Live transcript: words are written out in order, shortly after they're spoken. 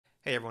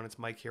Hey everyone, it's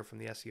Mike here from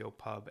the SEO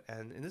Pub,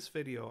 and in this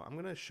video, I'm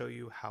going to show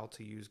you how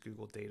to use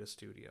Google Data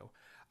Studio.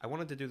 I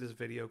wanted to do this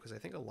video because I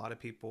think I know a lot of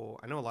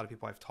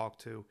people I've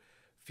talked to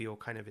feel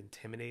kind of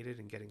intimidated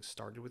in getting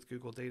started with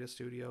Google Data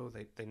Studio.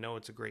 They know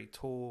it's a great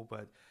tool,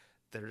 but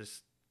they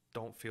just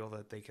don't feel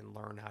that they can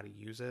learn how to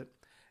use it.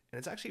 And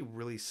it's actually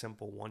really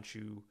simple once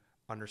you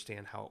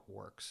understand how it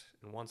works.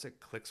 And once it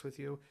clicks with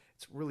you,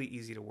 it's really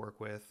easy to work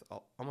with.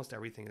 Almost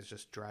everything is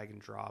just drag and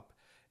drop.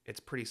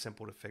 It's pretty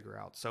simple to figure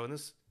out. So in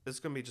this is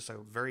going to be just a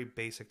very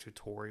basic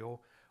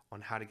tutorial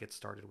on how to get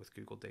started with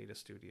Google Data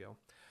Studio.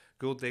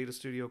 Google Data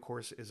Studio, of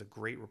course, is a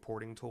great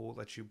reporting tool. It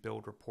lets you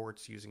build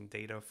reports using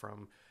data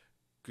from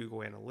Google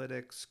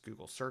Analytics,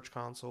 Google Search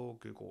Console,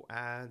 Google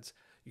Ads.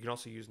 You can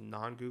also use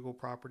non-Google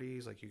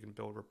properties, like you can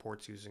build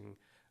reports using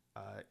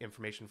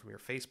information from your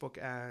Facebook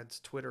ads,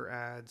 Twitter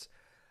ads.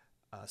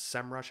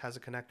 SEMrush has a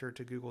connector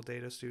to Google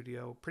Data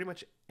Studio. Pretty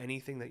much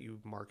anything that you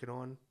market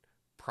on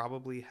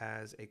probably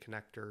has a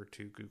connector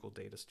to Google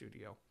Data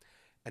Studio.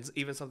 And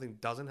even something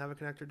doesn't have a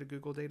connector to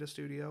Google Data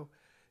Studio,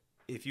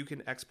 if you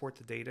can export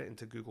the data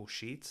into Google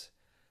Sheets,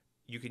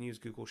 you can use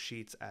Google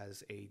Sheets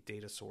as a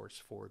data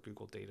source for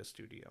Google Data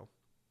Studio.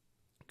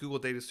 Google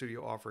Data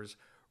Studio offers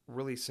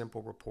really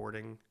simple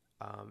reporting.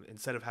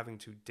 Instead of having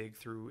to dig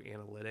through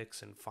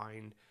analytics and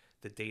find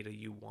the data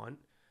you want,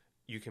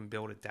 you can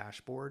build a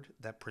dashboard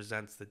that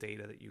presents the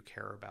data that you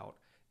care about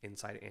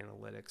inside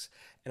analytics.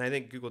 And I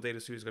think Google Data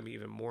Studio is going to be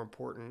even more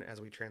important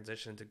as we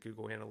transition to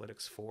Google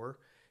Analytics 4.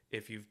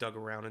 If you've dug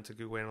around into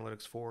Google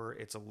Analytics 4,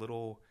 it's a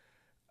little,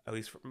 at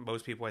least for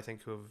most people I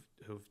think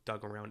who've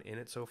dug around in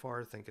it so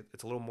far, think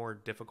it's a little more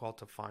difficult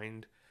to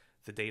find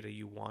the data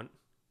you want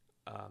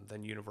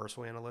than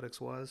Universal Analytics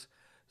was.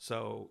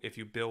 So if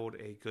you build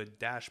a good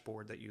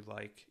dashboard that you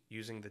like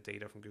using the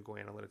data from Google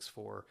Analytics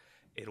 4,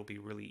 it'll be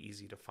really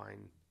easy to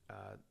find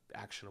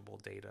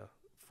actionable data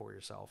for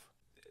yourself.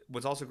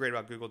 What's also great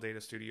about Google Data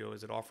Studio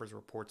is it offers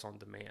reports on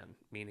demand,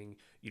 meaning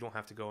you don't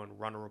have to go and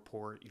run a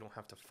report. You don't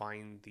have to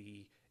find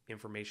the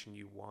information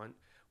you want.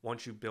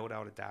 Once you build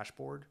out a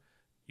dashboard,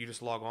 you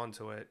just log on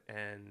to it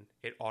and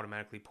it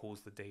automatically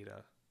pulls the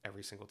data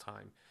every single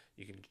time.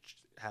 You can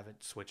have it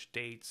switch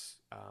dates,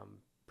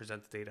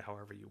 present the data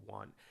however you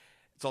want.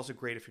 It's also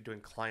great if you're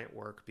doing client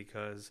work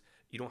because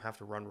you don't have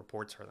to run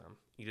reports for them.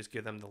 You just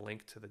give them the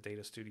link to the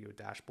Data Studio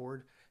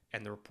dashboard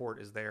and the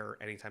report is there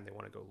anytime they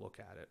want to go look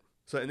at it.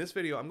 So in this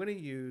video, I'm going to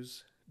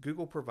use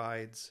Google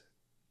provides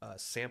a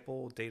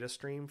sample data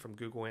stream from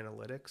Google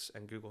Analytics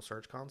and Google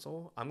Search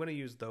Console. I'm going to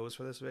use those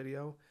for this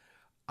video.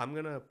 I'm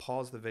going to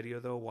pause the video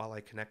though while I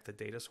connect the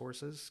data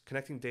sources.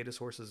 Connecting data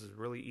sources is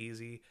really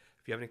easy.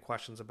 If you have any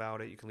questions about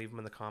it, you can leave them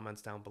in the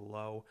comments down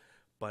below,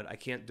 but I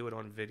can't do it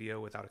on video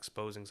without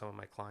exposing some of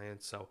my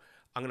clients. So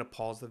I'm going to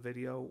pause the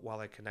video while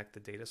I connect the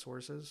data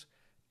sources,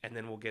 and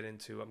then I'm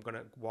going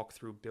to walk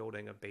through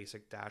building a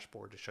basic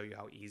dashboard to show you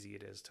how easy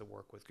it is to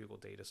work with Google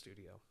Data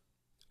Studio.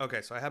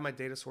 Okay, so I have my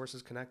data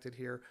sources connected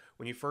here.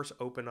 When you first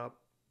open up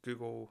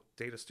Google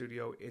Data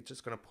Studio, it's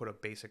just going to put a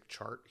basic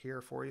chart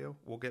here for you.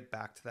 We'll get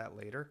back to that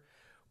later.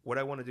 What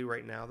I want to do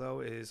right now,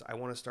 though, is I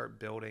want to start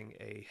building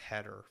a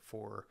header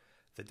for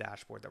the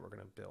dashboard that we're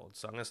going to build.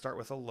 So I'm going to start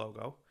with a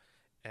logo,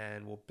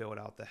 and we'll build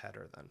out the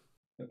header then.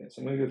 Okay,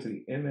 so I'm going to go to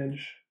the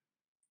image.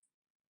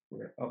 We're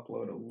going to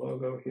upload a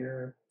logo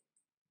here.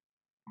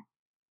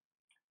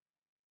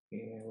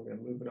 And we're going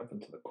to move it up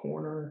into the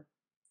corner.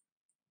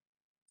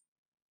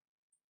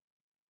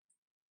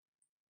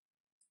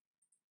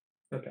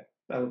 Okay,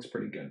 that looks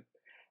pretty good.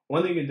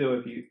 One thing you can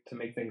do to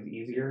make things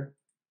easier,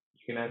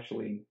 you can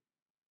actually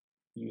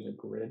use a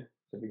grid.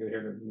 So if you go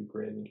here to view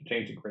grid, you can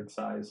change the grid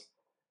size.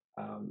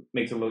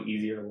 Makes it a little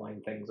easier to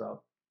line things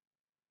up.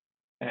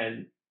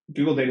 And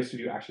Google Data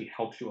Studio actually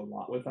helps you a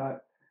lot with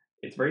that.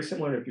 It's very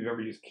similar to if you've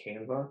ever used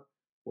Canva,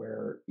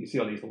 where you see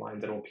all these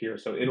lines that will appear.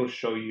 So it'll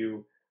show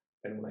you,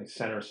 and when I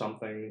center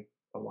something,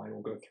 a line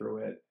will go through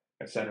it.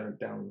 I center it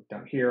down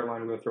here, a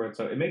line will go through it.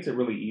 So it makes it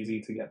really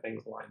easy to get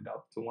things lined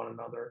up to one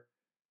another.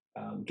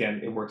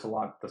 Again, it works a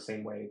lot the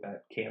same way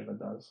that Canva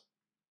does.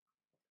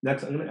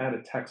 Next, I'm going to add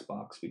a text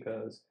box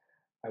because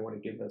I want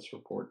to give this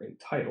report a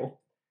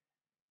title.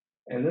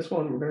 And this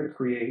one, we're going to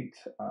create,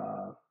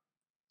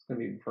 it's going to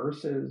be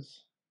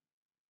versus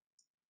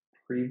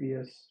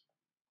previous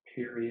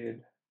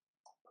period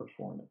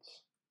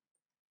performance.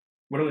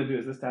 What I'm going to do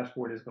is this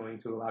dashboard is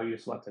going to allow you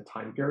to select a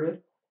time period,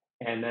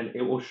 and then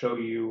it will show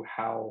you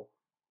how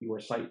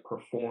your site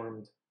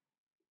performed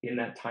in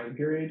that time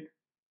period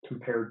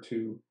compared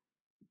to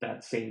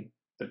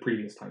the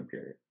previous time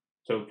period.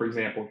 So for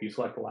example, if you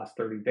select the last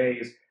 30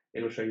 days,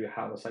 it'll show you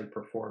how the site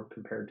performed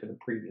compared to the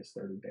previous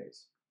 30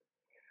 days.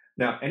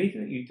 Now,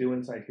 anything that you do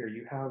inside here,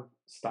 you have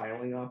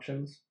styling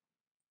options.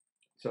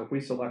 So if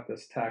we select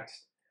this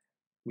text,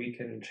 we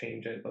can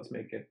change it. Let's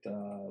make it,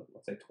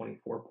 let's say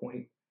 24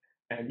 point.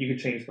 And you can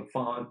change the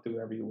font, do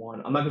whatever you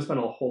want. I'm not gonna spend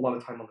a whole lot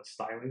of time on the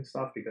styling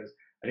stuff because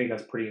I think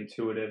that's pretty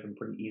intuitive and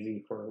pretty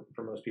easy for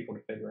most people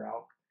to figure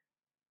out.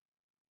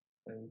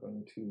 I'm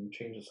going to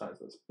change the size of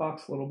this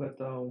box a little bit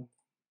though.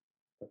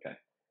 Okay,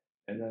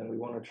 and then we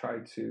want to try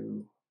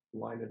to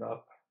line it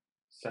up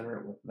center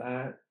it with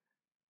that,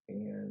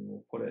 and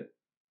we'll put it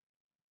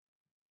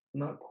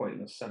not quite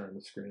in the center of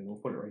the screen. We'll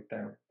put it right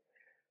there.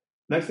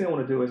 Next thing I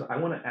want to do is I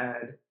want to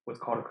add what's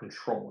called a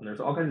control. And there's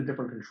all kinds of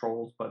different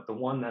controls, but the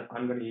one that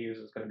I'm going to use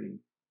is going to be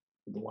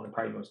the one I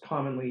probably most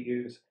commonly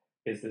use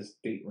is this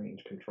date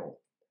range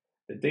control.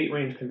 The date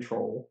range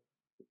control,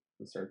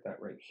 insert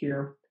that right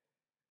here,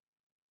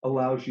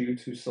 allows you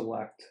to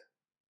select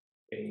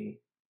a,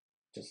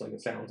 just like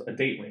it sounds, a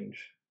date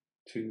range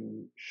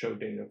to show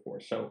data for.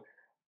 So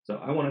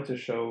I wanted to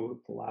show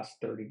the last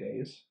 30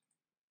 days.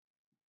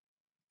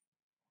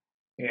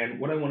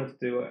 And what I wanted to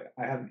do,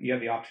 you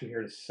have the option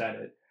here to set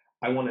it.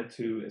 I wanted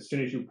to, as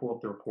soon as you pull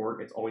up the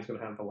report, it's always going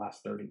to have the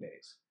last 30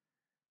 days.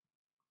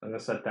 I'm going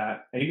to set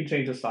that, and you can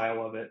change the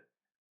style of it.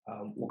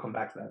 We'll come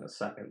back to that in a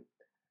second.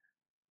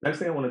 Next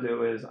thing I want to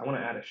do is I want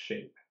to add a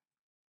shape.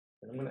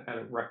 And I'm going to add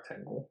a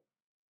rectangle.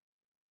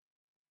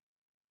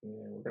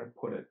 And we're going to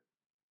put it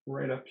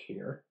right up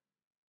here,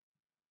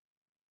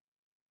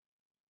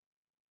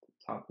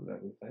 top of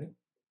everything.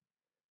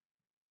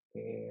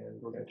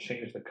 And we're going to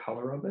change the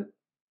color of it.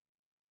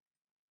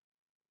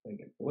 Make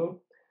it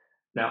blue.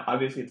 Now,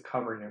 obviously, it's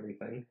covering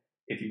everything.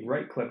 If you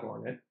right-click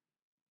on it,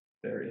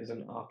 there is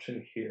an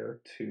option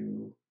here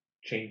to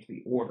change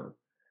the order.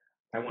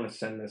 I want to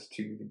send this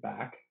to the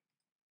back,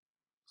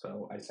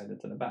 so I send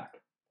it to the back.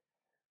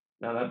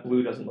 Now, that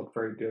blue doesn't look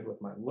very good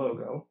with my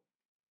logo,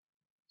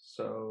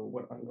 so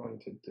what I'm going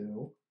to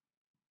do,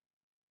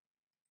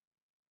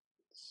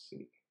 let's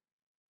see.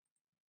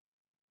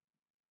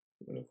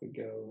 What if we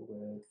go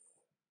with,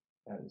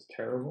 that is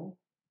terrible.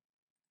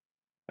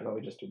 How about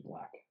we just do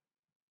black?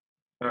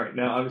 All right,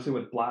 now obviously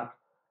with black,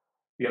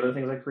 the other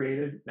things I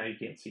created, now you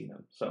can't see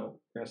them. So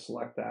we're gonna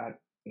select that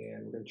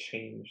and we're gonna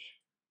change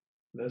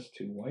this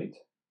to white.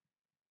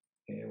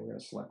 And we're gonna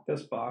select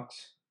this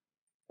box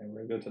and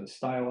we're gonna go to the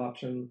style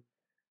option.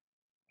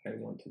 I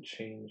want to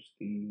change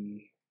the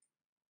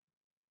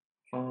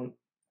font,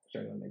 so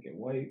I'm gonna make it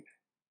white.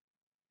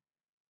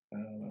 I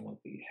want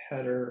the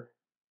header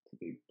to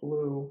be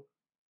blue.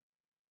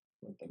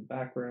 I want the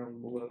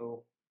background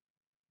blue.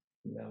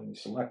 Now when you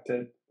select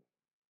it,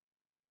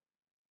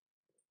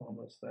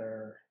 almost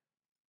there.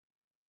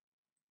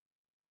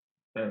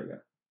 There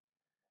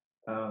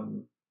we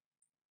go.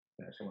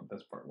 I actually want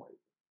this part white.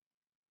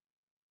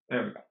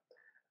 There we go.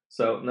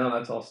 So now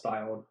that's all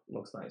styled,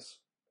 looks nice.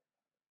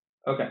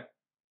 Okay,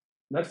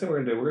 next thing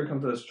we're gonna do, we're gonna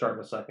come to this chart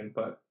in a second,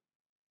 but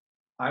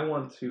I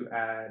want to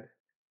add,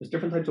 there's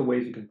different types of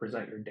ways you can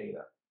present your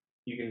data.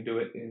 You can do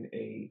it in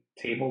a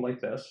table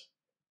like this,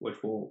 which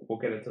we'll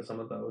get into some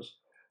of those.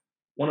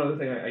 One other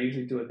thing I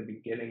usually do at the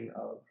beginning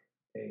of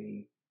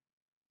a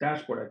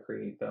dashboard I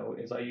create though,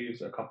 is I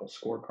use a couple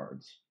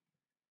scorecards.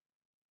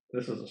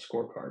 This is a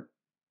scorecard.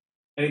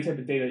 Any type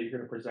of data you're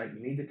going to present,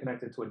 you need to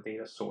connect it to a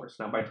data source.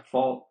 Now, by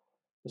default,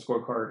 the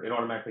scorecard, it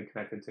automatically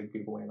connected to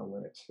Google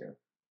Analytics here.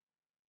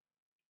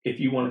 If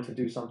you wanted to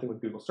do something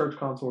with Google Search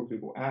Console,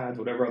 Google Ads,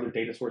 whatever other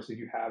data sources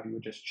you have, you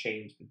would just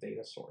change the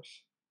data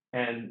source.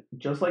 And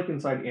just like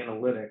inside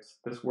Analytics,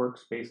 this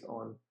works based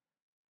on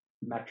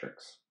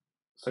metrics.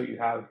 So you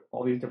have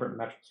all these different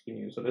metrics you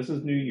can use. So this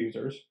is new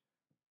users.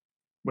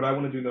 What I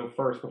want to do though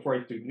first, before I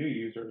do new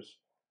users,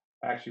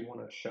 I actually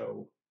want to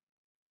show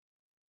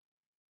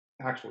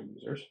actual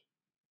users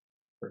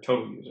or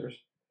total users.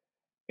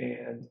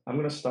 And I'm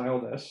going to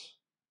style this.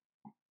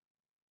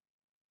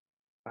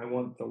 I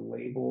want the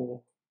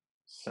label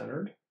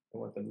centered. I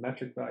want the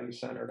metric value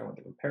centered. I want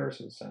the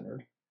comparison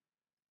centered.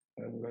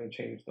 And I'm going to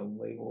change the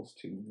labels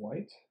to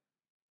white.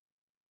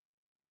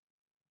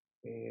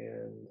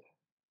 And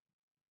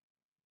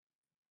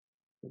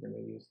we're going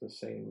to use the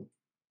same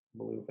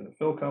blue for the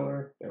fill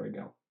color. There we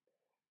go.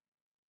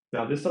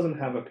 Now this doesn't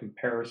have a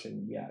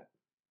comparison yet.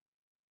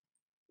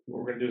 What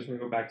we're going to do is we're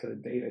going to go back to the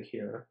data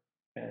here,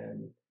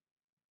 and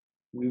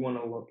we want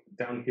to look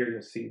down here.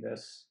 You'll see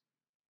this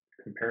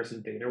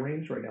comparison data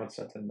range. Right now it's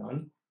set to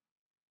none.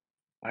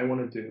 I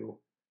want to do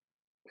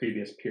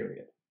previous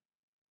period.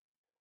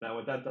 Now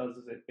what that does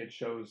is it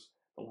shows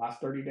the last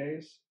 30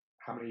 days,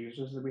 how many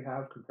users did we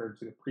have compared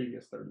to the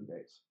previous 30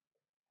 days.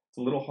 It's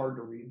a little hard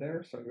to read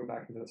there, so I go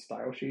back into the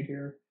style sheet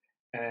here,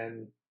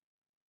 and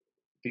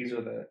these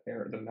are the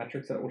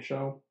metrics that will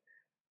show.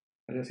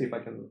 I'm going to see if I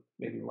can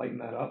maybe lighten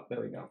that up.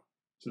 There we go.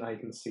 So now you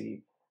can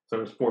see, so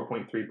there's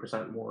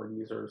 4.3% more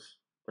users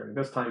during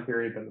this time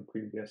period than the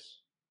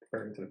previous,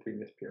 comparing to the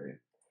previous period.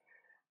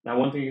 Now,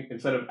 one thing,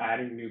 instead of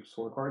adding new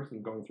scorecards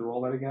and going through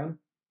all that again,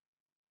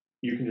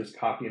 you can just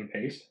copy and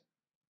paste.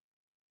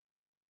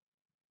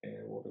 And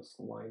we'll just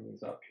line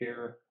these up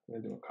here. I'm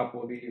going to do a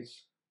couple of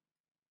these.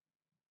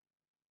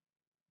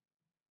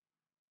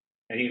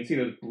 And you can see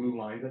those blue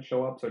lines that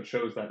show up. So it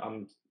shows that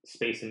I'm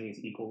spacing these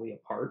equally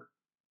apart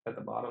at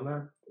the bottom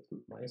there. This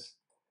is nice.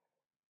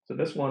 So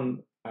this one,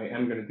 I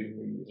am going to do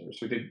new users.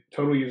 So we did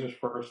total users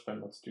first,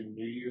 then let's do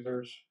new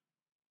users.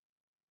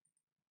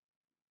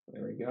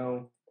 There we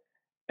go.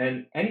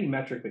 And any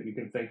metric that you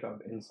can think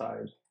of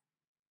inside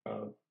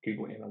of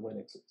Google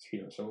Analytics is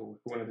here. So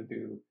if we wanted to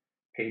do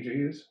page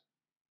views,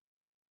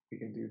 we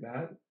can do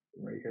that.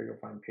 Right here, you'll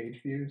find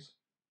page views.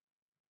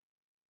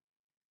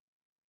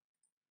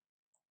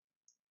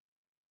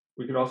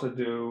 We could also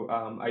do,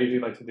 I usually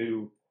like to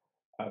do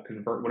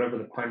convert whatever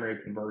the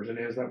primary conversion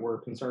is that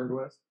we're concerned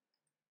with,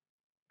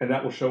 and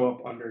that will show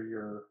up under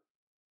your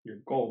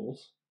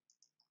goals.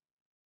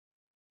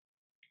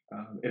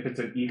 If it's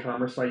an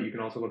e-commerce site, you can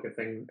also look at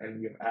things,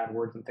 and you have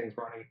AdWords and things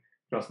running.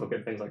 You can also look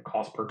at things like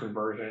cost per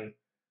conversion.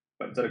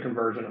 But instead of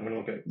conversion, I'm going to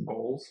look at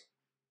goals.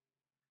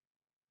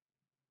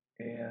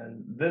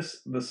 And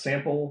the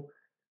sample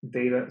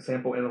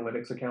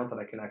analytics account that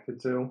I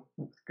connected to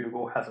with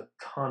Google has a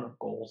ton of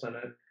goals in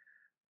it.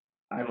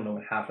 I don't know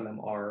what half of them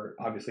are.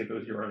 Obviously, if it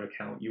was your own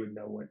account, you would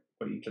know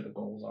what each of the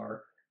goals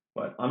are.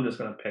 But I'm just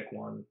going to pick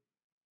one.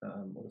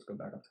 We'll just go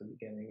back up to the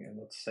beginning, and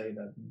let's say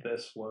that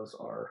this was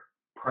our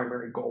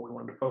primary goal we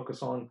wanted to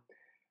focus on.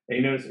 And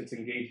you notice it's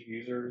engaged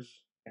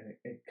users, and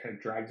it kind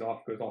of goes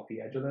off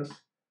the edge of this.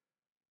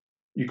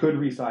 You could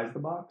resize the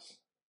box,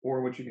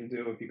 or what you can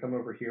do, if you come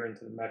over here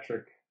into the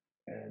metric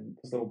and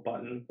this little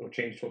button will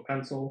change to a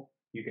pencil,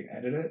 you can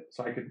edit it.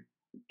 So I could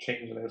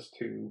change this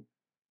to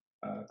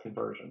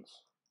conversions.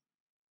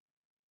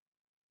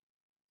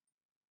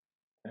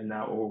 And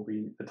now it will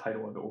be, the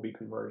title of it will be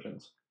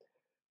conversions.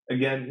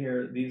 Again,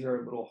 here, these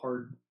are a little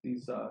hard,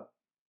 these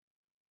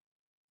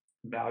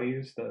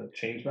values, the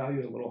change value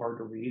is a little hard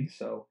to read.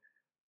 So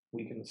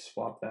we can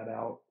swap that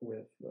out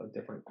with a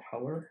different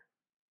color.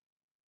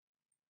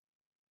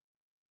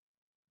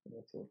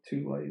 That's a little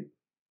too light.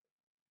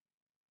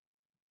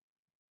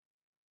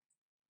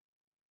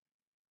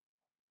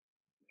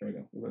 There we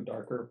go. We'll go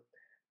darker,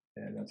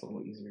 and that's a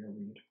little easier to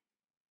read.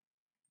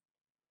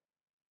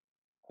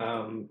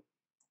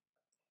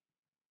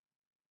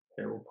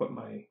 Here, we'll put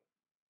my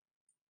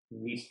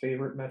least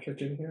favorite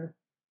metric in here.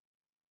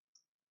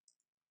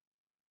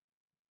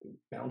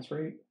 Bounce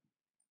rate.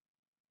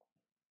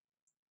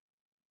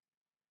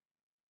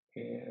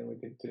 And we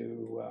could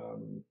do,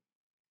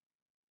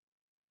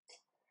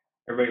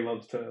 everybody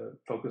loves to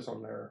focus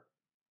on their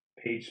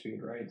page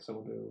speed, right? So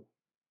we'll do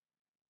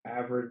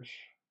average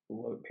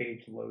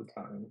page load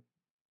time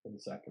in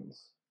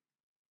seconds.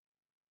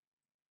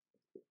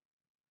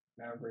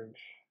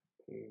 Average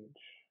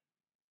page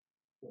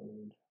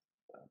load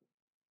time.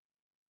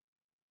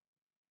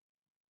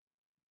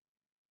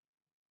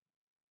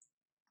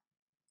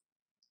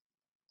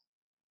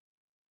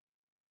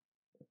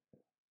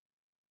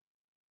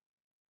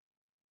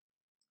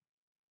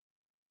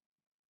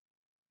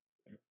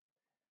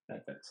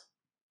 That fits.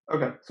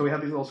 Okay, so we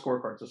have these little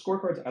scorecards. So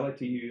scorecards I like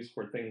to use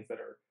for things that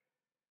are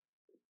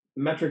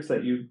metrics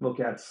that you look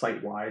at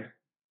site-wide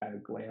at a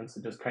glance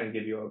and just kind of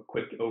give you a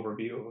quick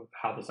overview of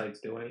how the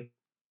site's doing.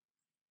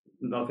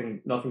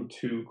 Nothing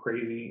too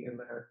crazy in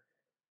there.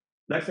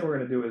 Next thing we're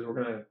going to do is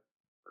we're going to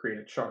create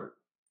a chart.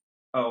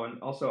 Oh,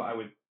 and also I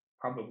would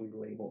probably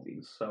label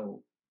these.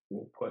 So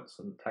we'll put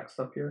some text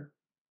up here.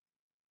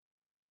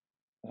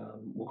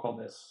 We'll call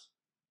this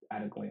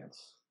at a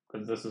glance,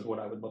 because this is what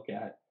I would look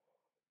at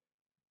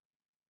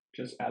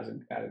just at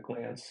a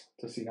glance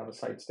to see how the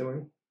site's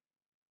doing.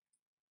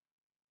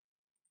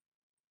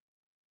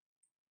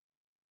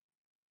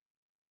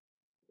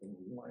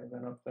 Line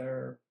that up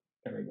there.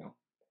 There we go.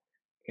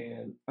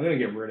 And I'm going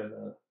to get rid of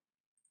the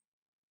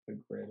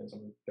grid as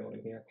I'm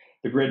building here.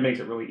 The grid makes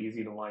it really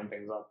easy to line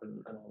things up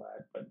and all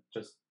that, but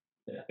just,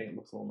 I think it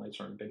looks a little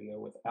nicer on video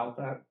without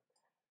that.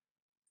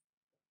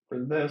 For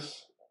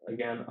this,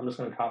 again, I'm just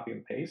going to copy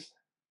and paste.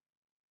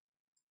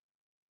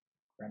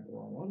 Grab the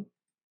wrong one.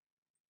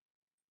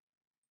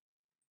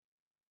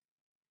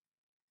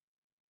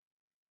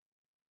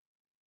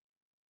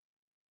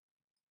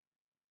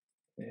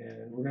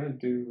 And we're going to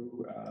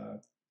do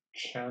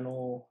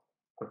channel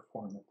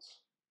performance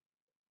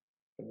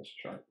for this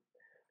chart.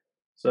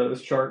 So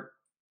this chart,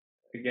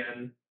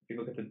 again, if you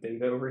look at the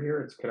data over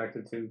here, it's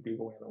connected to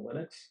Google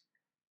Analytics.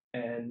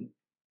 And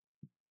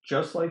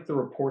just like the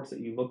reports that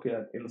you look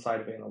at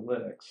inside of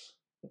Analytics,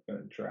 I'm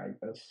going to drag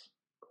this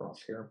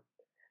across here.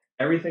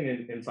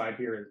 Everything inside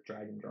here is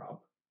drag and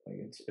drop. Like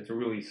it's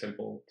really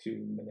simple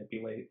to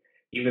manipulate.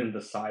 Even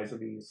the size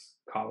of these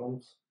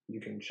columns you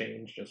can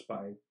change just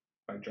by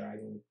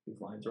dragging these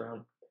lines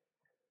around.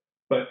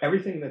 But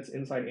everything that's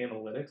inside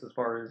Analytics, as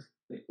far as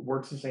it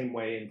works the same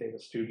way in Data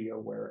Studio,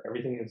 where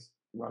everything is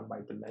run by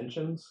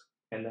dimensions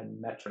and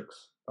then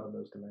metrics of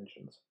those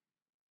dimensions.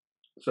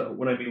 So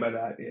what I mean by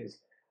that is,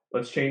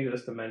 let's change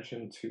this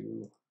dimension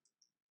to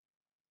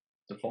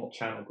default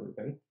channel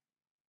grouping.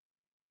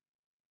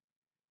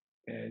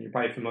 And you're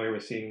probably familiar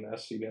with seeing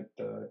this. You get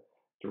the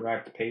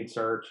direct, paid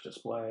search,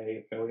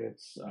 display,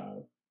 affiliates.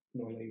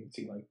 Normally you would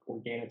see like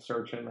organic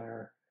search in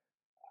there.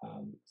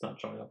 It's not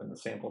showing up in the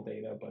sample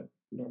data, but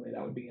normally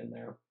that would be in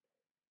there.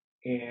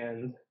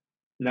 And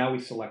now we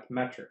select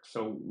metrics.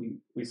 So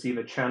we see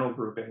the channel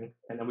grouping,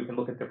 and then we can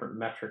look at different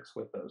metrics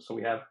with those. So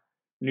we have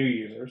new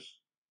users.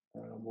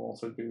 We'll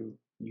also do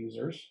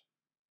users,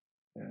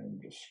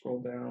 and just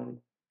scroll down,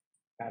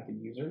 add the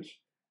users.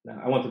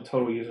 Now I want the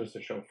total users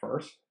to show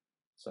first.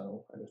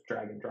 So I just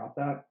drag and drop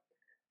that.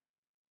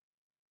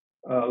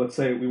 Let's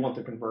say we want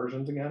the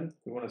conversions again.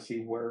 We want to see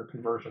where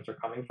conversions are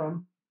coming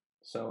from.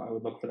 So I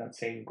would look for that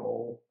same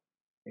goal,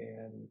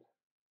 and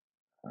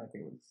I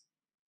think it was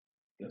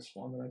this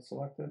one that I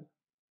selected.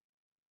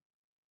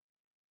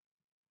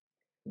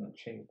 And I'll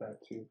change that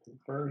to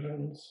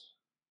conversions.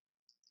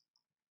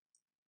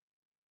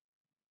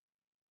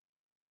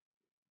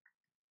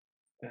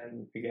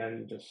 And again,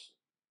 you just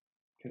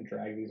can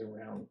drag these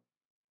around,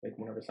 make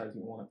them whatever size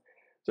you want.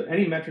 So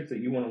any metrics that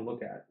you want to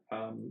look at,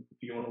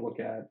 if you want to look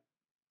at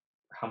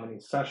how many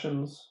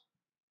sessions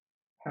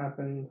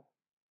happened,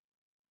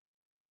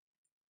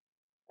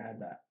 add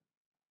that.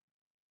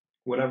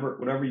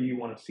 Whatever you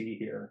want to see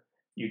here,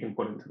 you can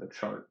put into the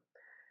chart.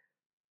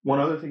 One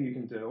other thing you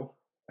can do,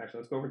 actually,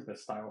 let's go over to the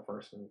style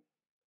first and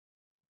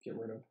get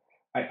rid of.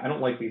 I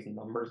don't like these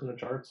numbers in the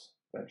charts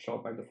that show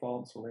up by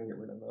default, so we're gonna get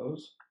rid of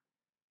those.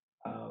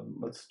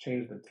 Let's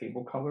change the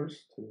table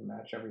colors to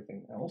match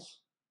everything else.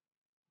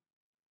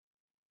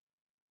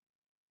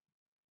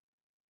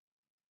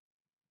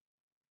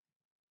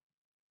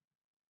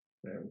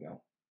 There we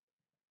go.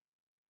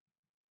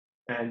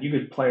 And you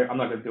could play, I'm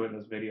not going to do it in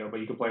this video, but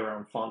you could play around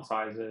with font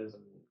sizes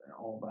and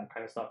all that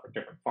kind of stuff with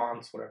different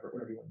fonts, whatever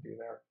you want to do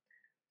there.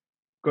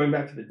 Going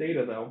back to the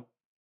data though,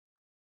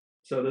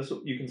 so this,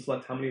 you can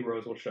select how many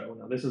rows will show.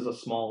 Now this is a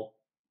small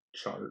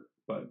chart,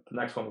 but the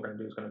next one we're going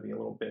to do is going to be a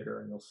little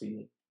bigger, and you'll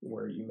see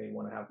where you may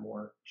want to have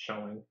more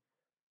showing.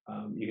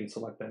 You can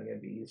select any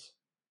of these.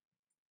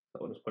 So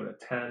we'll just put it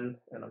at 10,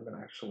 and I'm going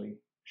to actually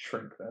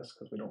shrink this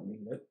because we don't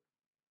need it.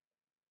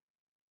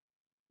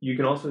 You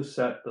can also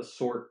set the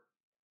sort,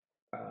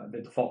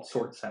 the default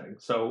sort setting.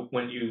 So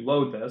when you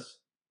load this,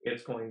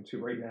 it's going to,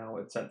 right now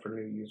it's set for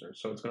new users.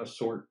 So it's going to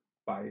sort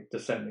by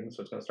descending.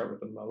 So it's going to start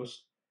with the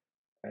most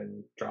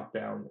and drop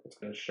down. It's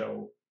going to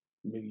show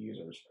new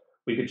users.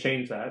 We could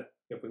change that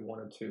if we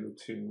wanted to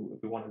if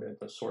we wanted it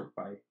to sort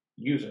by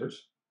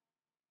users.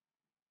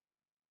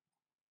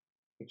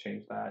 We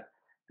change that,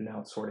 and now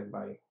it's sorting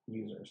by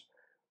users.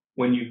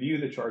 When you view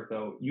the chart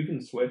though, you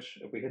can switch.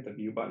 If we hit the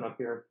view button up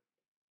here,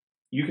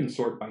 you can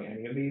sort by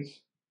any of these.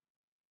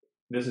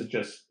 This is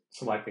just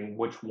selecting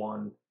which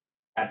one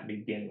at the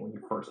beginning when you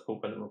first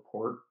open the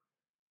report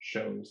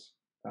shows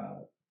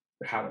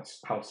how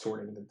it's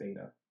sorting the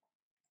data.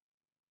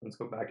 Let's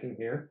go back in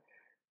here.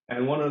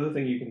 And one other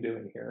thing you can do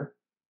in here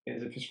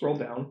is if you scroll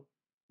down,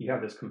 you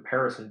have this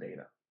comparison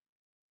data.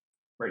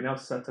 Right now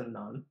it's set to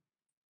none,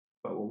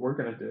 but what we're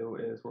going to do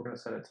is we're going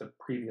to set it to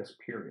previous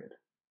period.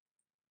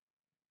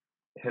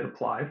 Hit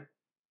apply.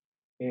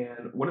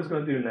 And what it's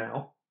going to do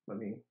now, let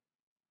me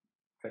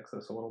fix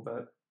this a little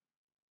bit.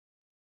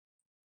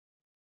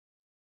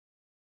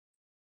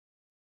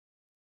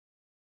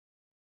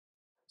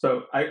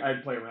 So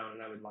I'd play around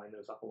and I would line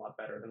those up a lot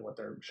better than what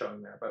they're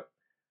showing there.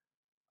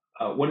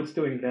 But what it's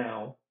doing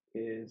now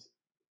is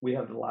we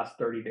have the last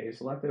 30 days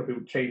selected. If we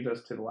would change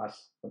this to the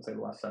last, let's say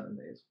the last 7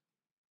 days,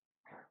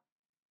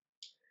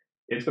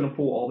 it's going to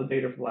pull all the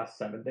data for the last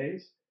 7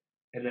 days,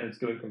 and then it's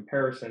doing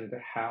comparison to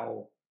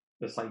how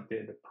the site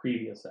did the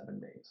previous 7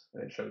 days,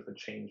 and it shows the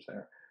change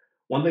there.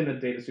 One thing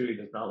that Data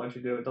Studio does not let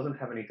you do, it doesn't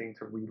have anything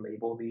to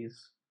relabel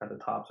these at the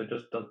top, so it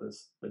just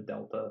does the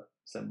delta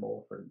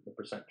symbol for the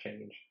percent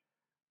change.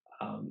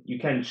 You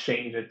can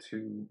change it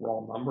to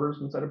raw numbers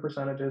instead of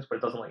percentages, but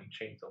it doesn't let you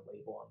change the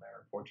label on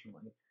there,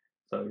 unfortunately.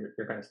 So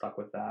you're kind of stuck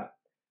with that.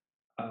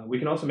 We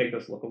can also make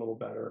this look a little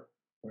better,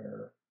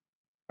 where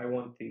I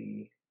want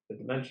the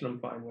dimension I'm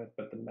fine with,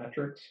 but the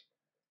metrics,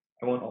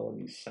 I want all of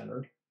these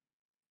centered.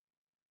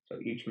 So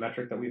each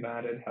metric that we've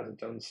added has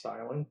its own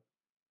styling.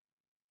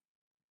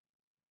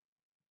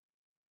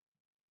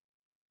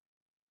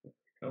 There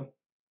we go.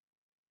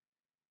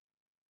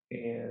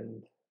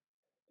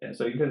 And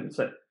so you can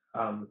set,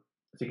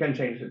 so you can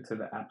change it to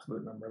the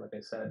absolute number, like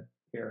I said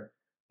here,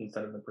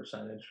 instead of the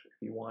percentage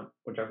if you want,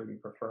 whichever you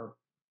prefer.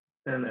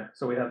 And there,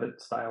 so we have it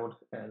styled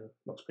and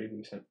looks pretty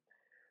decent.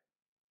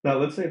 Now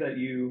let's say that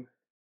you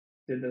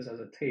did this as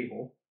a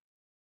table,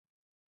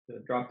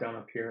 the drop down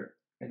up here,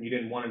 and you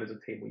didn't want it as a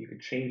table. You could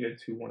change it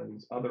to one of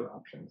these other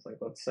options. Like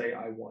let's say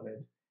I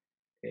wanted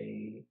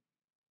a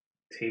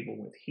table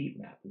with heat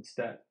map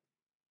instead.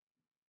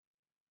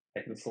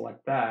 I can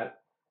select that,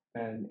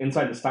 and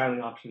inside the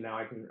styling option now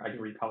I can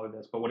recolor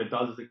this. But what it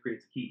does is it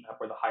creates a heat map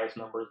where the highest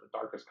number is the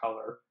darkest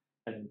color,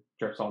 and it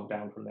drifts all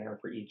down from there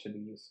for each of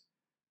these.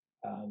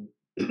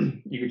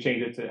 You could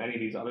change it to any of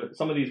these other.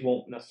 Some of these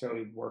won't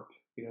necessarily work,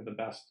 the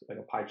best. Like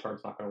a pie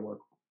chart's not going to work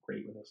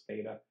great with this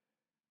data.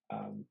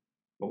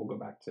 But we'll go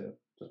back to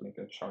just make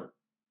a chart.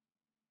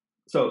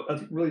 So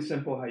that's really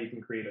simple how you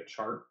can create a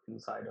chart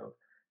inside of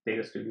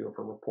Data Studio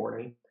for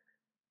reporting.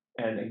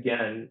 And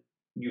again,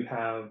 you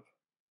have,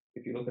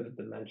 if you look at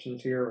the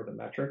dimensions here or the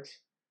metrics,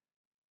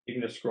 you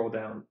can just scroll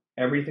down.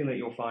 Everything that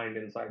you'll find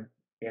inside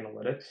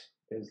analytics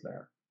is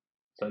there.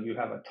 So you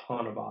have a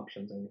ton of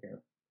options in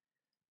here.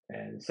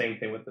 And same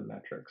thing with the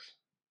metrics.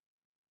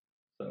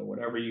 So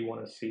whatever you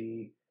want to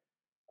see,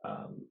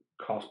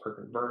 cost per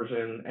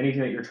conversion,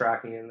 anything that you're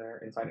tracking in there,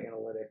 inside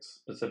analytics,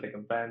 specific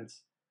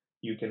events,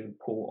 you can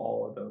pull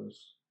all of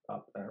those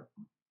up there.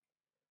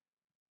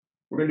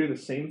 We're going to do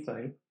the same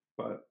thing,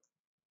 but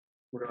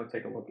we're going to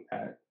take a look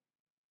at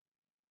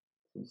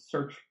some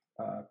search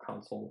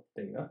console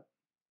data.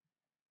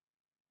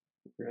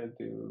 We're going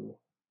to do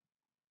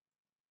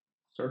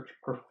search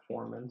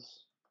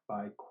performance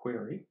by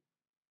query,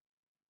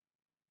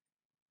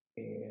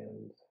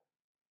 and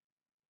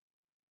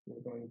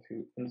we're going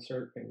to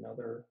insert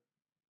another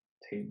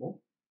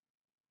table.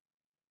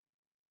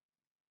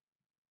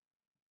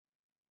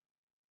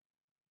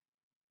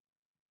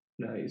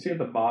 Now you see at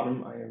the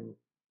bottom, I am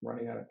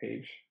running out of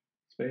page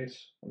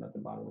space. I'm at the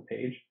bottom of the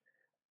page.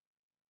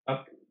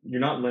 Up, you're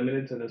not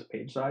limited to this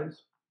page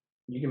size.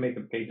 You can make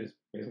the pages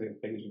basically as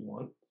big as you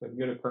want. So if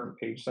you go to current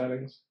page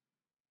settings,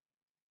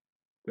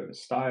 go to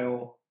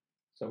style.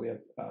 So we have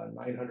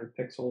 900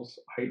 pixels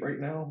height right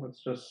now.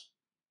 Let's just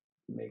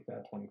make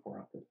that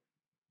 2400.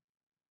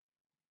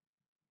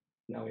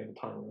 Now we have a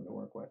ton of room to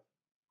work with.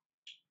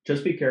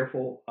 Just be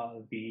careful.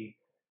 The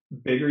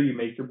bigger you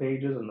make your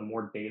pages and the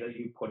more data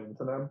you put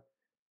into them,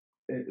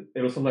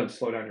 it'll sometimes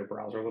slow down your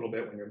browser a little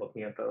bit when you're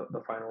looking at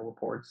the final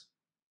reports.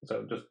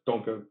 So just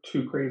don't go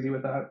too crazy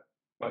with that,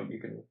 but you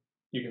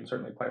can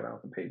certainly play around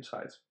with the page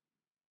size.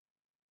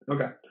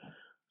 Okay,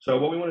 so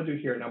what we want to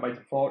do here, now by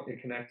default,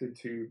 it connected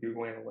to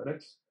Google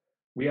Analytics.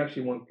 We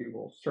actually want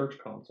Google Search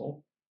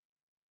Console.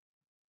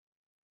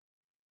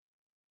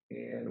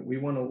 And we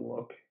want to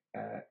look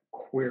at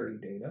query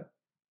data.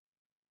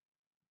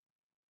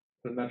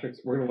 The metrics,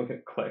 we're going to look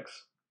at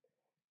clicks.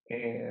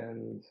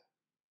 And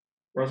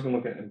we're also going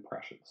to look at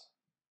impressions.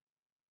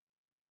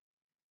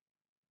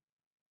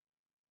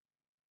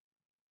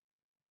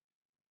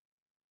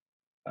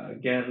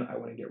 Again, I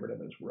want to get rid of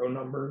those row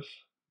numbers.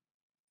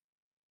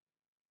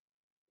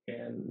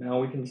 And now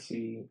we can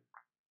see,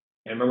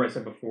 and remember I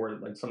said before,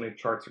 like some of these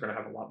charts are going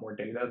to have a lot more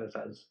data. This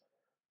has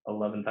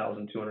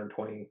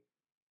 11,220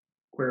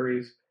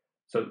 queries.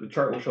 So the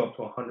chart will show up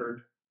to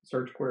 100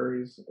 search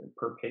queries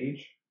per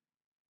page.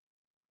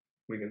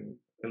 We can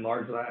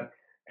enlarge that,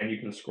 and you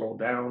can scroll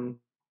down.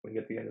 When you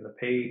get to the end of the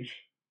page,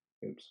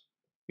 you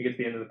get to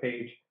the end of the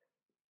page,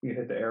 you can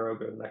hit the arrow,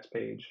 go to the next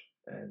page,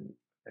 and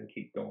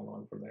keep going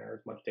on from there,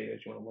 as much data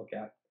as you want to look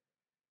at.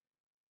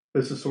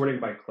 This is sorting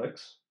by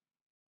clicks.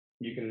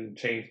 You can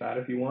change that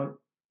if you want.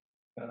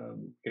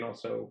 You can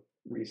also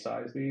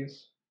resize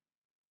these.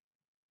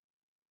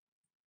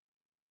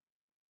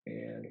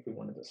 And if we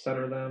wanted to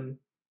center them,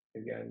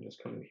 again,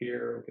 just come in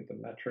here, look at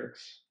the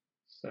metrics,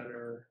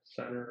 center,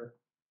 center,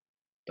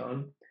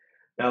 done.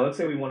 Now let's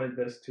say we wanted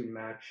this to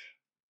match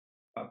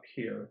up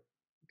here,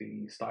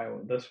 the style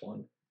of this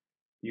one.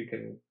 You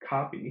can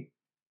copy,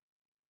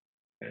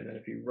 and then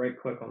if you right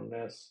click on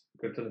this,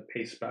 go to the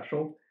paste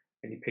special,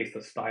 and you paste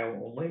the style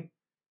only,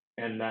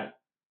 and that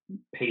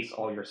pastes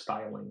all your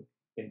styling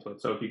into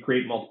it. So if you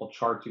create multiple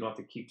charts, you don't have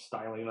to keep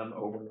styling them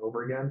over and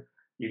over again.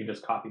 You can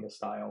just copy the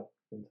style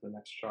into the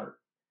next chart.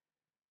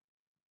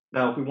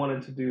 Now, if we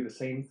wanted to do the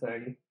same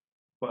thing,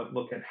 but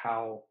look at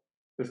how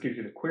this gives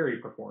you the query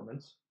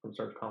performance from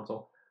Search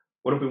Console,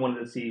 what if we wanted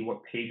to see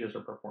what pages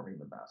are performing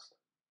the best?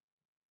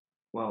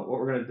 Well, what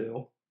we're going to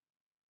do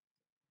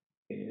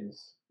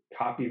is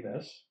copy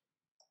this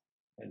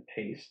and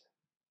paste,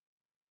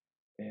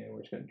 and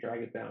we're just going to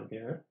drag it down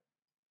here.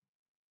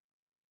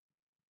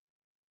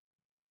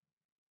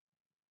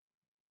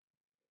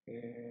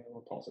 And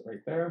we'll toss it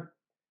right there.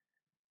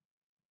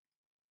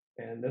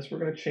 And this we're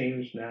going to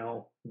change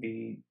now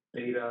the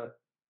data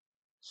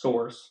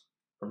source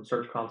from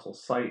Search Console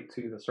site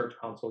to the Search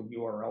Console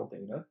URL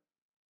data.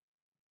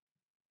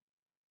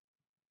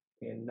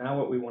 And now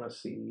what we want to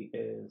see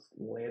is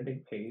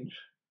landing page,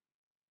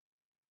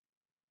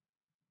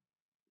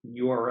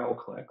 URL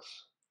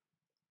clicks,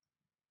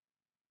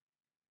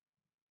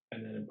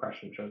 and then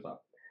impression shows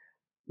up.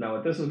 Now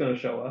what this is going to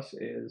show us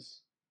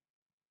is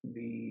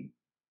the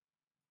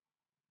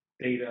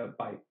data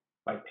by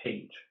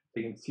page. So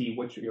you can see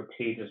which of your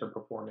pages are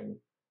performing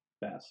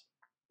best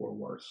or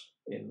worse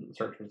in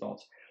search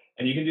results.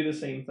 And you can do the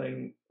same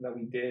thing that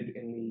we did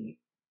in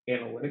the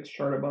analytics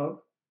chart above.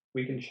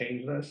 We can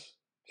change this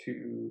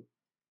to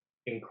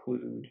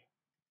include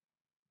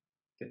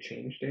the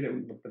change data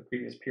with the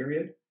previous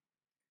period,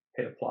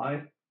 hit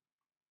apply,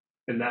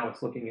 and now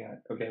it's looking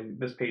at, okay,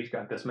 this page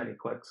got this many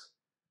clicks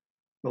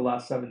the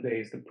last 7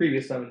 days. The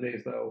previous 7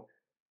 days, though,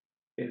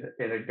 it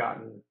had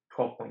gotten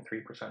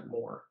 12.3%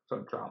 more, so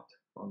it dropped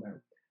on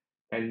there.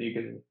 And you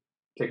can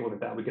take a look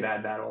at that. We could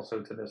add that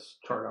also to this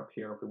chart up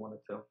here if we wanted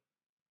to.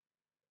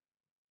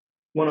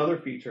 One other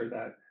feature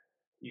that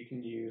you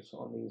can use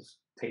on these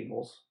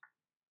tables,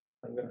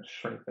 I'm going to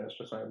shrink this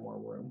just so I have more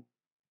room.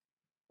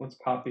 Let's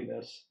copy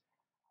this.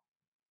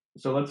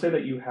 So let's say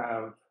that you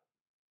have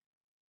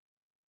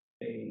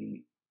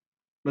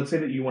let's say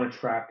that you want to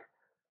track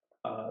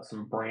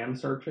some brand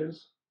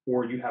searches,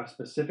 or you have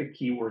specific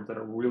keywords that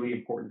are really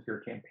important to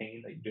your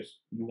campaign that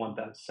you want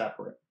them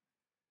separate.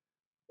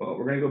 Well,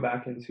 we're going to go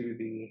back into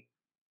the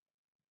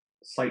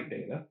site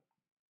data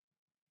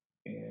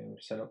and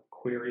set up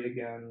query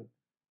again,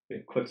 the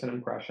clicks and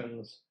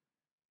impressions.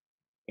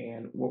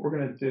 And what we're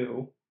going to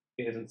do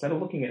is, instead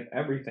of looking at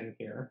everything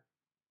here,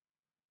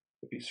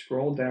 if you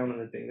scroll down in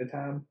the data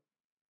tab,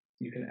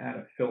 you can add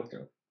a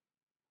filter.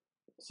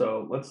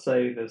 So let's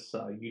say this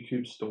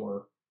YouTube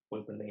store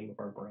was the name of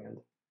our brand.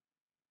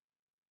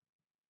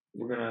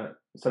 we're going to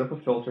set up a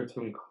filter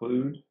to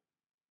include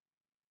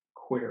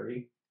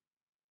query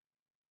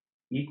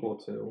equal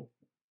to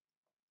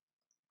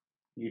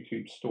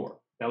YouTube store.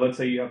 Now, let's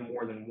say you have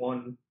more than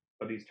one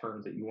of these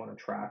terms that you want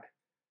to track.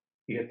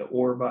 You hit the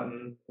or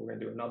button. We're going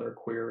to do another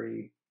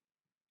query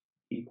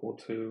equal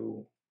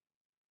to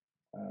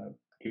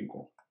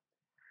Google.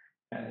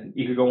 And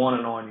you could go on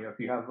and on. If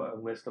you have a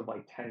list of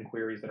like 10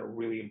 queries that are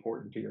really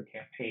important to your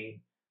campaign,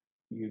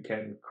 you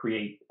can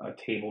create a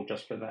table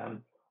just for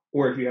them.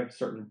 Or if you have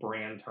certain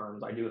brand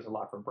terms, I do this a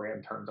lot for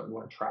brand terms that we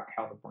want to track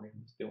how the brand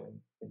is doing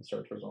in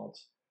search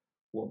results,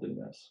 we'll do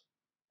this.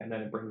 And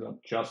then it brings up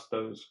just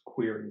those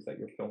queries that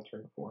you're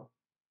filtering for.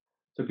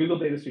 So Google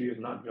Data Studio is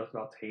not just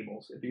about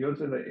tables. If you go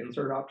to the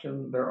insert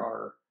option, there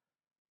are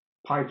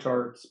pie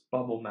charts,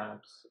 bubble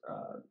maps,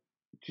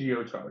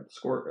 geocharts,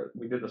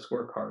 we did the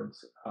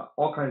scorecards,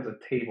 all kinds of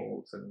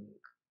tables and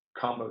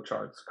combo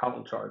charts,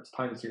 column charts,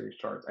 time series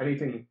charts,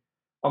 anything,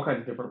 all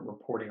kinds of different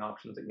reporting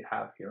options that you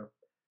have here.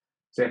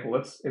 Example,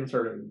 let's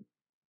insert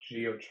a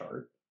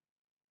geochart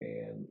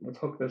and let's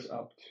hook this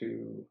up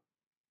to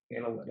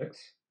analytics.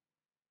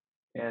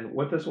 And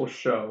what this will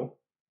show,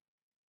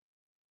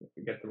 if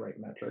we get the right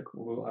metric,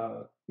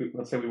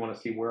 let's say we want to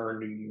see where our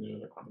new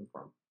users are coming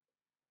from.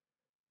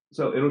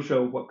 So it'll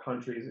show what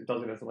countries, it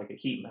does it as like a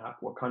heat map,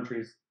 what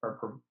countries are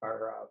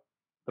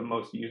the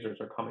most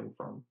users are coming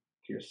from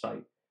to your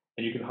site.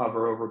 And you can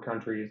hover over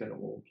countries and it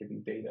will give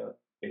you data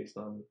based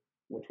on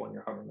which one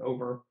you're hovering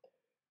over.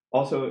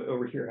 Also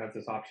over here it has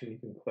this option you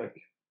can click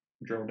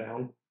drill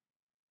down.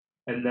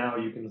 And now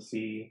you can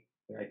see,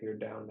 I can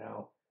go down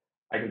now,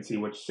 I can see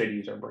which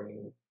cities are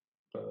bringing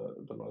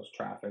the most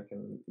traffic,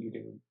 and you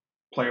can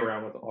play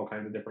around with all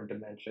kinds of different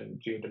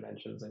geo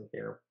dimensions in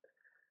here.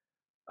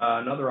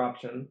 Another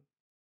option,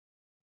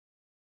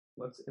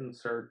 let's do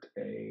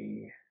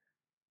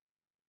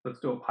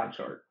a pie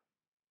chart.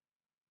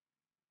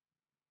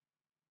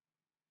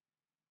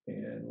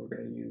 And we're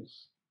going to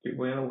use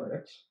Google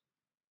Analytics.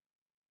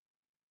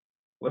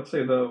 Let's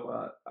say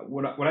though,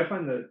 what I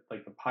find that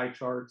like the pie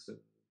charts and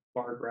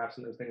bar graphs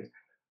and those things,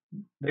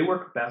 they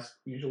work best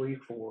usually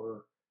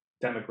for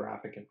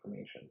demographic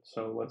information.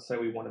 So let's say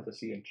we wanted to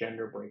see a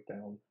gender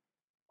breakdown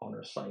on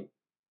our site.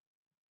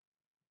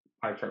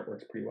 Pie chart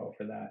works pretty well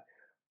for that.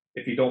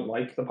 If you don't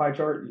like the pie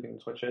chart, you can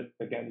switch it.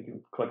 Again, you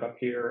can click up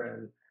here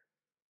and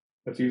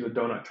let's use a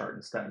donut chart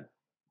instead.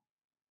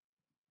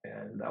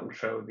 And that will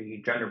show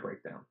the gender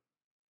breakdown.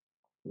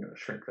 I'm going to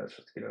shrink this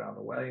just to get it out of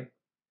the way.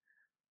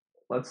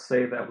 Let's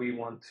say that we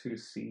want to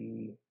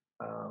see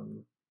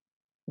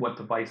what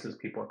devices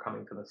people are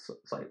coming to the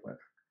site with.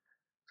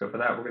 So for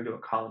that, we're going to do a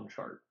column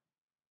chart.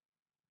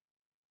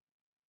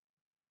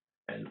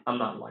 And I'm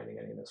not lining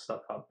any of this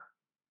stuff up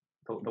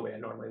the way I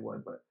normally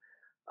would, but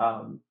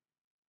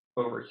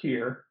over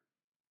here,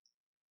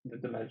 the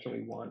dimension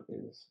we want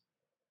is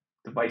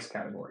device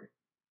category.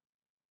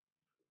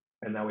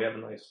 And now we have a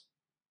nice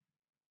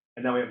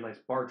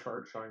bar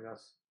chart showing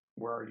us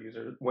where our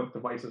users, what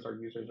devices our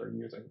users are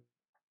using.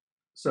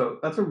 So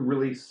that's a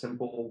really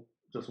simple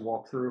just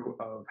walkthrough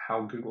of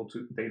how Google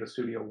Data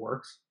Studio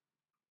works.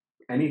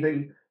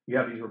 Anything, you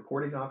have these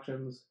reporting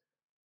options.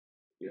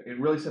 In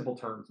really simple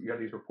terms, you have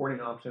these reporting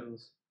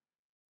options,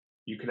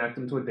 you connect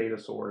them to a data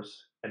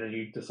source, and then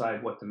you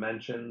decide what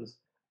dimensions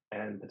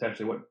and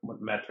potentially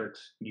what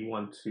metrics you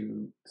want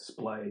to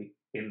display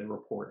in the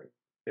reporting.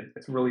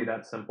 It's really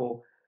that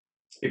simple.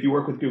 If you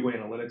work with Google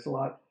Analytics a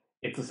lot,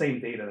 it's the same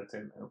data that's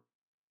in there.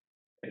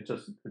 It's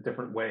just a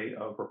different way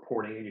of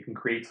reporting, and you can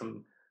create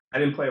some. I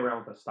didn't play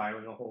around with the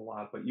styling a whole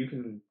lot, but you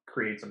can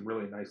create some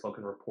really nice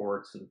looking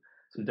reports and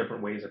some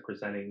different ways of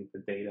presenting the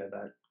data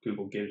that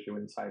Google gives you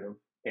inside of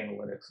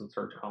Analytics and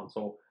Search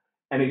Console.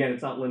 And again,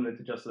 it's not limited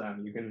to just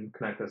them. You can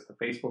connect this to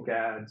Facebook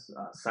ads.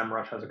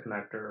 SEMrush has a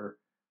connector.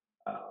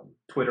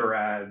 Twitter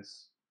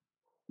ads.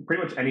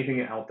 Pretty much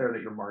anything out there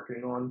that you're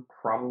marketing on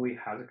probably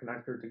has a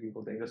connector to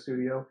Google Data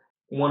Studio.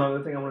 One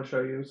other thing I want to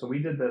show you. So we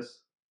did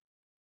this,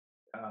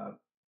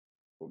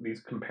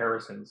 these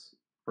comparisons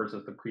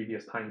versus the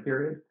previous time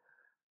period.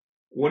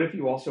 What if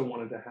you also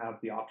wanted to have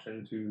the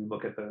option to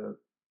look at the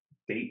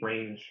date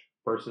range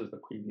versus the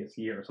previous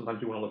year?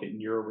 Sometimes you want to look at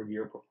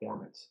year-over-year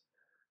performance.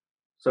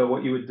 So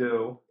what you would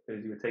do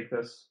is you would take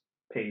this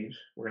page,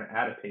 we're going to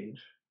add a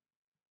page,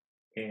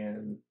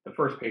 and the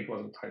first page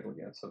wasn't titled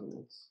yet, so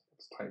let's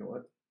title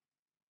it.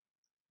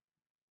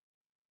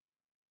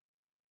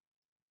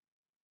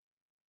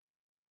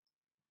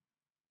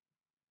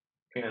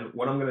 And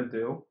what I'm going to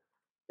do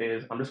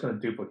is I'm just going to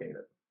duplicate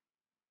it.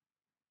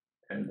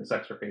 And this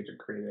extra page I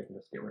created, I can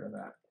just get rid of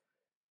that.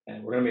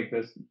 And we're going to make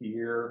this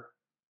year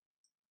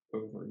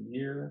over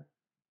year.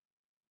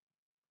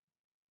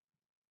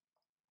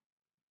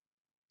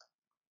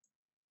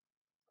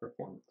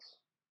 Performance.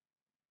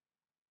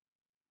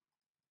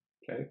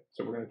 Okay,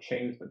 so we're going to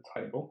change the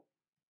title.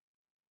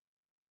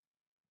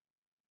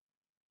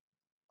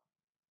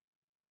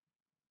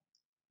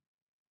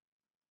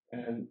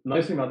 And the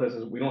nice thing about this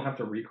is we don't have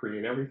to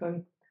recreate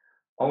everything.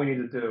 All we need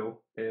to do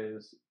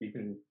is you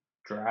can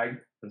drag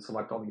and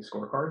select all these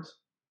scorecards,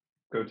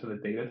 go to the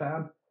data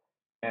tab,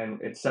 and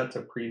it's set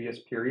to previous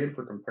period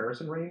for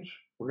comparison range.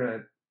 We're going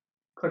to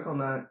click on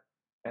that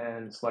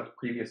and select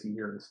previous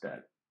year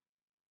instead.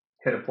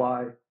 Hit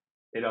apply.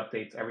 It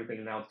updates everything,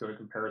 and now it's doing a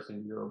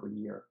comparison year over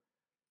year.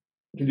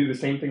 You can do the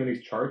same thing with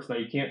these charts. Now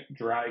you can't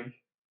drag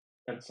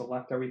and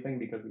select everything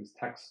because these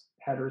text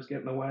headers get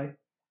in the way,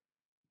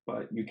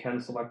 but you can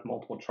select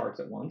multiple charts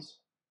at once.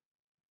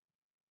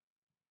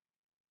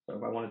 So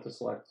if I wanted to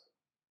select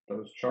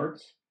those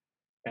charts,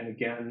 and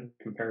again,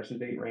 comparison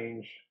date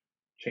range,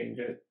 change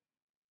it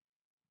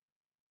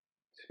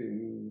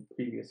to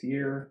previous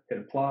year, hit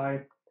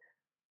apply.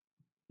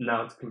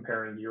 Now it's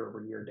comparing year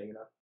over year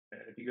data.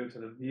 And if you go to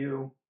the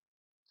view,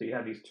 so you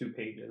have these two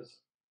pages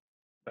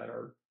that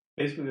are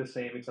basically the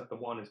same, except the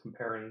one is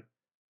comparing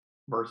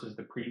versus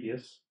the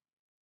previous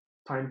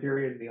time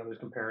period, and the other is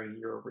comparing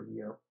year over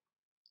year.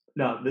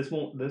 Now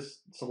this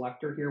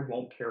selector here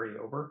won't carry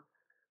over.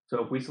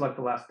 So if we select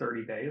the last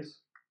 30 days,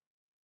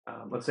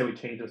 let's say we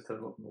change this to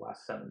the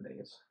last 7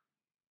 days.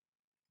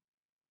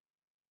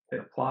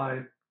 Hit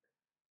apply.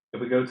 If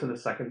we go to the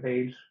second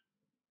page,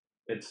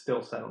 it's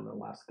still set on the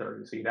last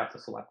 30. So you'd have to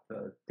select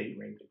the date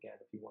range again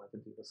if you wanted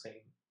to do the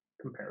same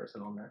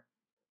comparison on there.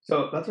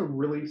 So that's a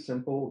really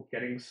simple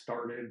getting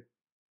started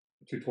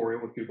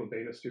tutorial with Google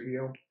Data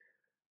Studio.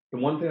 The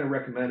one thing I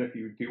recommend if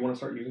you do want to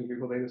start using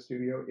Google Data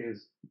Studio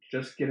is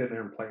just get in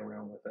there and play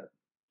around with it.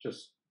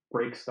 Just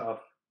break stuff,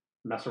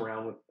 mess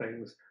around with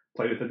things,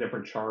 play with the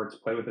different charts,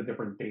 play with the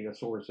different data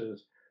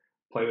sources,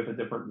 play with the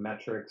different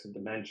metrics and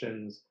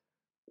dimensions.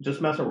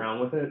 Just mess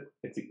around with it.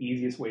 It's the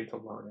easiest way to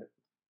learn it.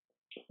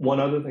 One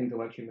other thing to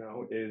let you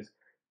know is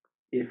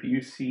if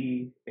you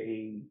see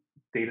a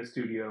Data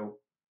Studio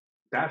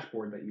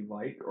dashboard that you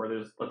like, or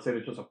let's say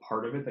there's just a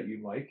part of it that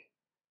you like,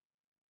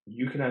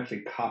 you can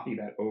actually copy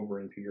that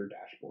over into your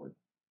dashboard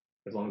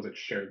as long as it's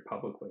shared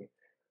publicly.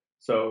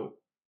 So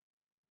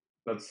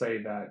let's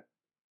say that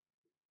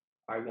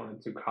I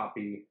wanted to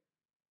copy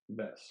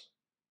this.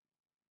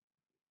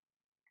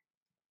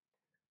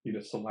 You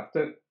just select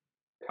it,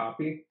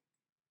 copy,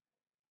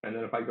 and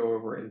then if I go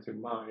over into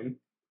mine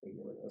and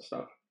get rid of this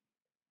stuff,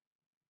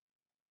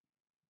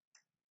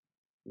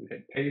 and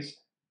hit paste,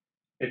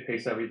 it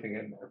pastes everything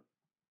in there.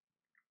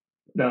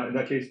 Now, in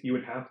that case, you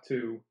would have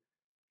to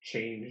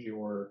change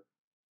your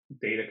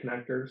data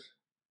connectors.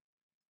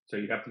 So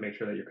you'd have to make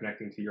sure that you're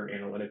connecting to your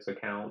analytics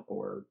account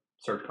or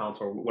Search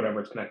Console or whatever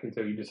it's connecting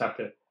to. You just have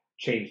to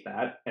change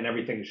that, and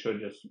everything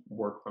should just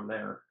work from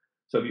there.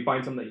 So if you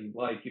find something that you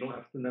like, you don't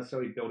have to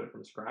necessarily build it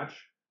from scratch.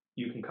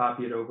 You can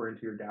copy it over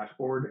into your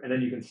dashboard, and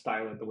then you can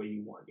style it the way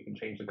you want. You can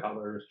change the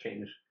colors,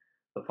 change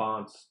the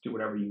fonts, do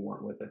whatever you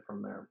want with it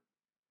from there.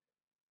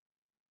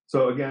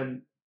 So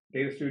again,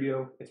 Data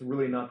Studio, it's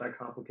really not that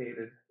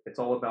complicated. It's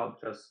all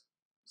about just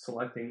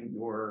selecting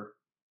your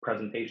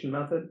presentation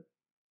method,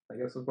 I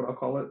guess is what I'll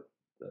call it,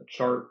 the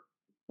chart,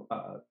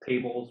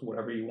 tables,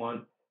 whatever you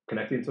want,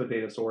 connecting to a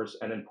data source,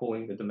 and then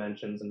pulling the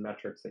dimensions and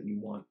metrics that you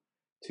want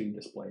to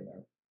display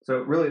there.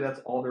 So really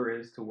that's all there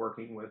is to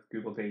working with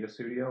Google Data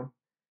Studio.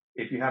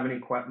 If you have any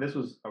questions, this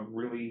was a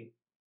really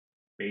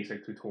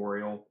basic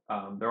tutorial.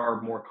 There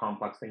are more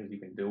complex things you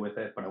can do with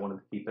it, but I wanted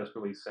to keep this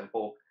really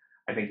simple.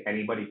 I think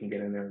anybody can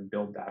get in there and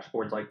build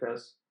dashboards like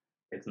this.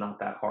 It's not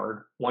that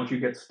hard. Once you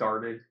get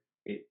started,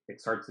 it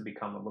starts to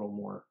become a little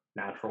more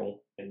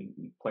natural, and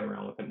you play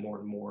around with it more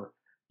and more.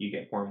 You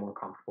get more and more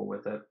comfortable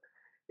with it.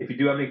 If you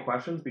do have any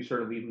questions, be sure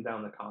to leave them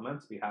down in the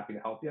comments. Be happy to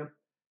help you.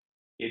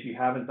 If you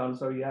haven't done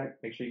so yet,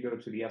 make sure you go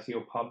to the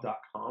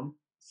SEOpub.com,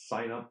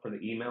 sign up for the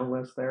email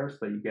list there so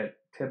that you get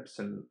tips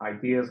and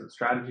ideas and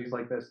strategies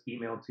like this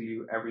emailed to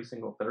you every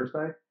single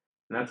Thursday.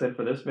 And that's it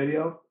for this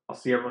video. I'll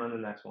see everyone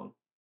in the next one.